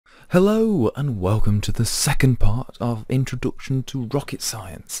Hello and welcome to the second part of Introduction to Rocket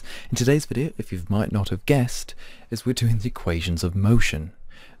Science. In today's video, if you might not have guessed, is we're doing the equations of motion,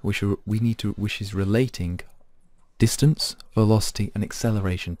 which is relating distance, velocity and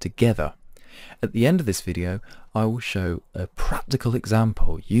acceleration together. At the end of this video, I will show a practical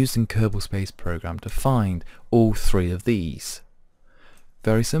example using Kerbal Space Program to find all three of these.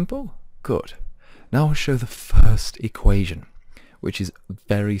 Very simple? Good. Now I'll show the first equation, which is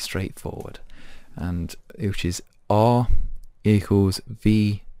very straightforward, and which is R equals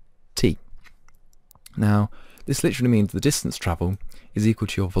Vt. Now, this literally means the distance travelled is equal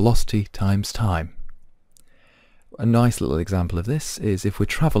to your velocity times time. A nice little example of this is if we're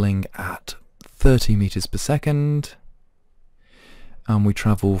travelling at 30 meters per second, and we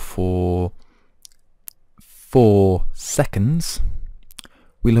travel for 4 seconds,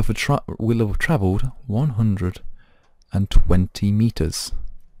 we'll have travelled 120 meters.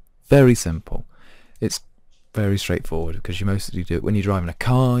 Very simple. It's very straightforward because you mostly do it when you're driving a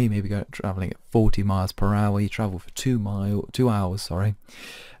car. You may be travelling at 40 miles per hour. You travel for 2 hours.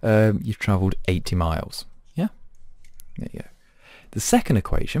 You've travelled 80 miles. Yeah, there you go. The second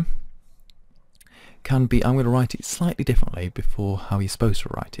equation can be, I'm going to write it slightly differently before how you're supposed to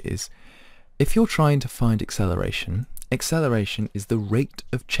write it, is if you're trying to find acceleration, acceleration is the rate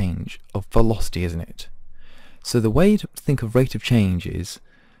of change of velocity, isn't it? So the way to think of rate of change of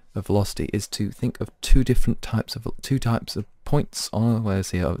velocity is to think of two types of points on, let's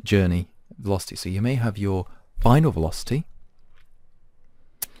say, a journey velocity. So you may have your final velocity,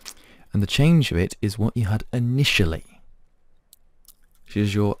 and the change of it is what you had initially, which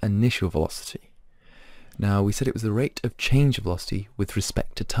is your initial velocity. Now we said it was the rate of change of velocity with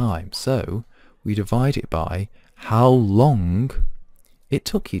respect to time, so we divide it by how long it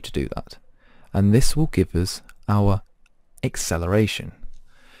took you to do that, and this will give us our acceleration.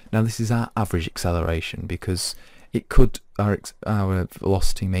 Now this is our average acceleration because it could, our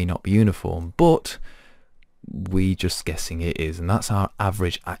velocity may not be uniform, but we just guessing it is, and that's our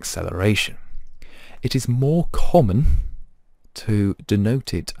average acceleration. It is more common to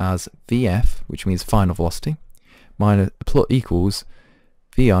denote it as Vf, which means final velocity, minus equals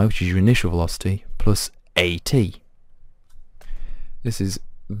Vi, which is your initial velocity, plus At. This is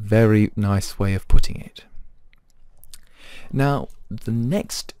a very nice way of putting it. Now the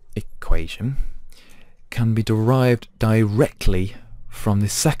next equation can be derived directly from the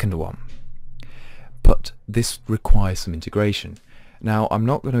second one, but this requires some integration. Now I'm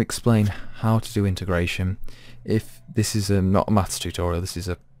not going to explain how to do integration. If this is not a maths tutorial, this is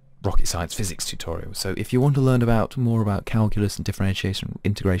a rocket science physics tutorial. So if you want to learn more about calculus and differentiation,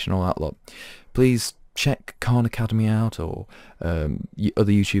 integration, all that lot, please check Khan Academy out, or other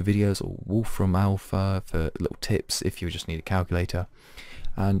YouTube videos, or Wolfram Alpha for little tips if you just need a calculator,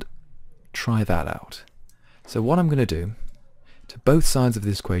 and try that out. So what I'm going to do to both sides of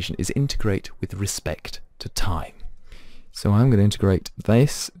this equation is integrate with respect to time. So I'm going to integrate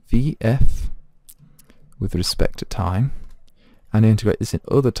this Vf with respect to time, and integrate this in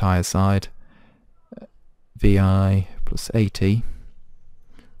other side, Vi plus At,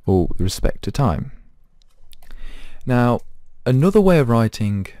 all with respect to time. Now another way of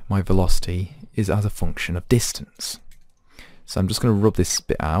writing my velocity is as a function of distance. So I'm just going to rub this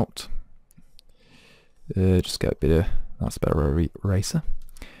bit out, just get a bit of, that's better eraser,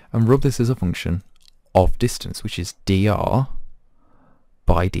 and rub this as a function of distance, which is dr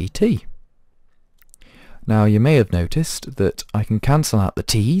by dt. Now you may have noticed that I can cancel out the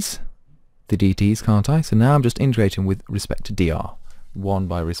t's, the dt's, can't I? So now I'm just integrating with respect to dr, 1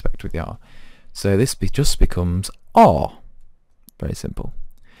 by respect with the r. So this just becomes r. Very simple.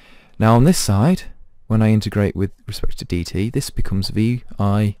 Now on this side, when I integrate with respect to dt, this becomes Vit,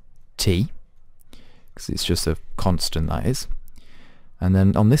 because it's just a constant, that is. And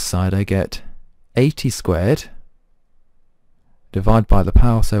then on this side I get 80 squared divided by the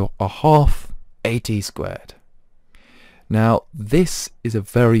power, so a half 80 squared. Now this is a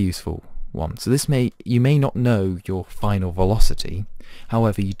very useful one. So you may not know your final velocity,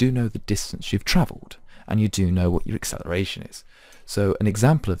 however you do know the distance you've travelled, and you do know what your acceleration is. So an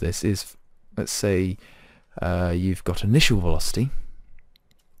example of this is, let's say you've got initial velocity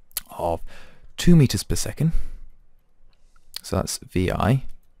of 2 meters per second, so that's Vi.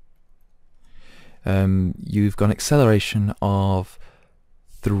 You've got an acceleration of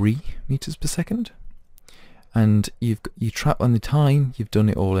 3 meters per second, and on the time you've done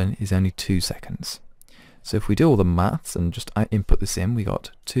it all in is only 2 seconds. So if we do all the maths and just input this in, we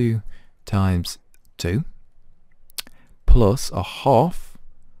got 2 times 2 plus a half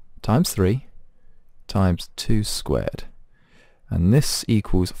times 3 times 2 squared, and this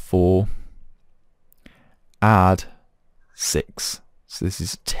equals 4 add 6. So this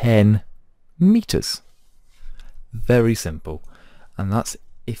is 10 meters. Very simple. And that's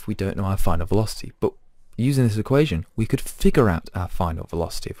if we don't know our final velocity. But using this equation, we could figure out our final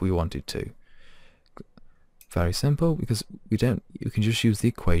velocity if we wanted to. Very simple, because you can just use the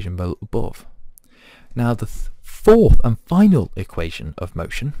equation above. Now the fourth and final equation of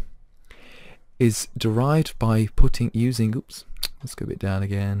motion is derived by using, oops, let's go a bit down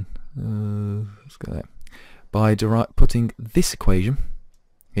again. Let's go there. By putting this equation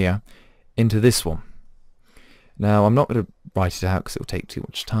here into this one. Now I'm not going to write it out because it will take too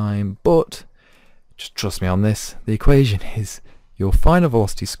much time, but just trust me on this. The equation is your final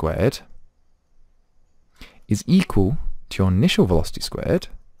velocity squared is equal to your initial velocity squared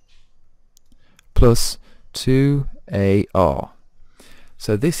plus 2AR.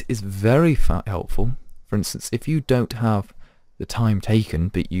 So this is very helpful. For instance, if you don't have the time taken,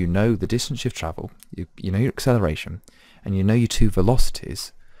 but you know the distance you've travelled, you know your acceleration, and you know your two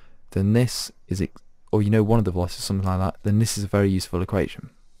velocities, then this is, or you know one of the velocities, something like that, then this is a very useful equation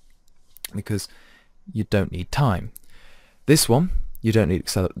because you don't need time. This one, you don't need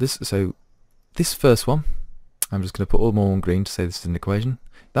acceleration. So this first one, I'm just going to put all them all in green to say this is an equation.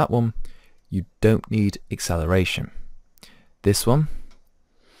 That one, you don't need acceleration. This one,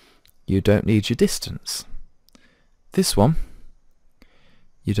 you don't need your distance. This one,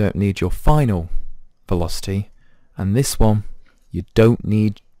 you don't need your final velocity. And this one, you don't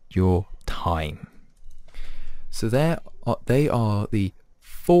need your time. So they are the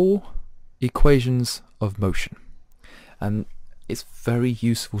 4 equations of motion. And it's very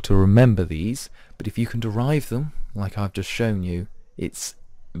useful to remember these, but if you can derive them, like I've just shown you, it's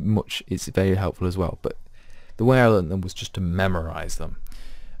very helpful as well. But the way I learned them was just to memorize them.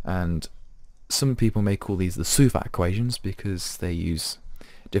 And some people may call these the SUVAT equations because they use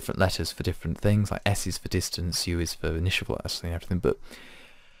different letters for different things, like S is for distance, U is for initial velocity and everything, but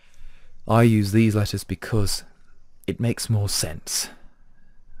I use these letters because it makes more sense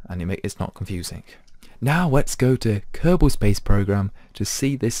and it's not confusing. Now let's go to Kerbal Space Program to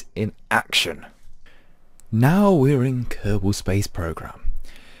see this in action. Now we're in Kerbal Space Program.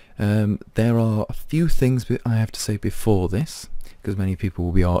 There are a few things I have to say before this, because many people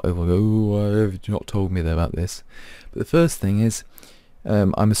will be oh, why have you not told me about this? But the first thing is,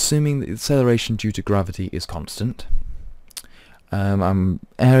 I'm assuming that the acceleration due to gravity is constant.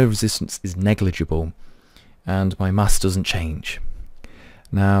 Area resistance is negligible, and my mass doesn't change.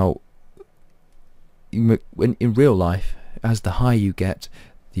 Now, when in real life, as the higher you get,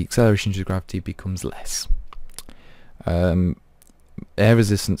 the acceleration due to gravity becomes less. Air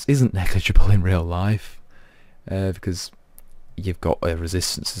resistance isn't negligible in real life because you've got air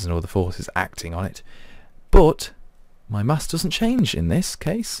resistances and other forces acting on it, but my mass doesn't change in this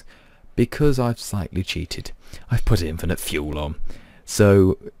case because I've slightly cheated. I've put infinite fuel on.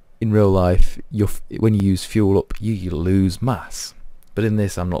 So in real life, when you use fuel up, you lose mass. But in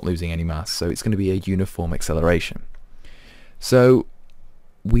this, I'm not losing any mass, so it's going to be a uniform acceleration. So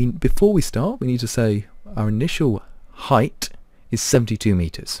before we start, we need to say our initial height is 72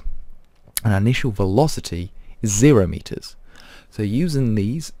 meters, and our initial velocity is 0 meters. So using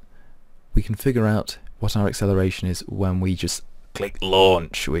these, we can figure out what our acceleration is when we just click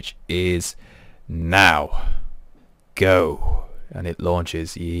launch, which is now. Go. And it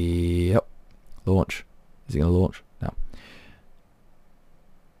launches. Yep. Launch. Is it going to launch? No.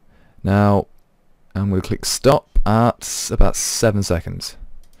 Now, I'm going to click stop at about 7 seconds.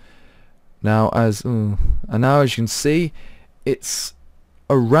 Now, as you can see, it's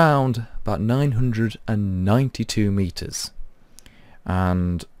around about 992 meters,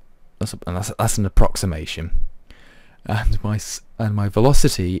 and that's an approximation. And my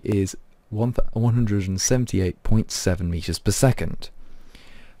velocity is 178.7 meters per second.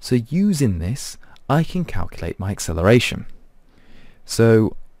 So using this, I can calculate my acceleration.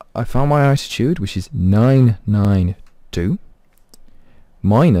 So I found my altitude, which is 992,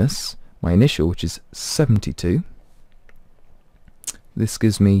 minus my initial, which is 72. This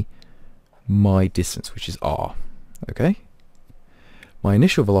gives me my distance, which is r. Okay. My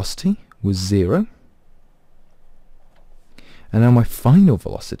initial velocity was 0. And now my final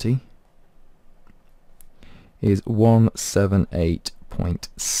velocity is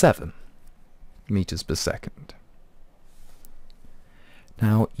 178.7 meters per second.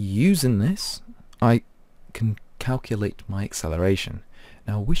 Now, using this, I can calculate my acceleration.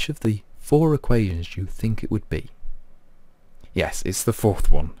 Now, which of the 4 equations do you think it would be? Yes, it's the 4th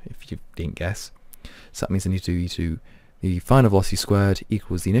one, if you didn't guess. So that means I need to the final velocity squared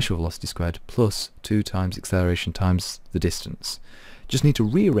equals the initial velocity squared plus 2 times acceleration times the distance. Just need to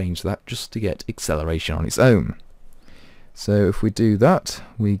rearrange that just to get acceleration on its own. So if we do that,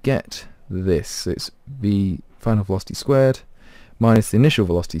 we get this. It's the final velocity squared minus the initial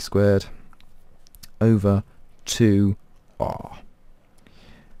velocity squared over 2r,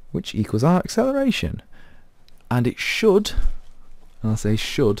 which equals our acceleration. And it should, and I'll say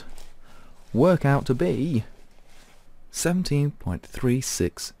should, work out to be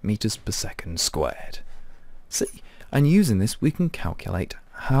 17.36 meters per second squared. See, and using this we can calculate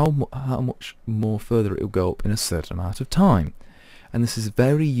how much more further it will go up in a certain amount of time. And this is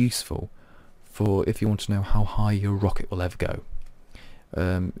very useful for if you want to know how high your rocket will ever go.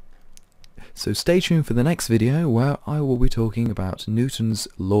 So stay tuned for the next video where I will be talking about Newton's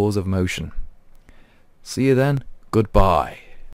laws of motion. See you then. Goodbye.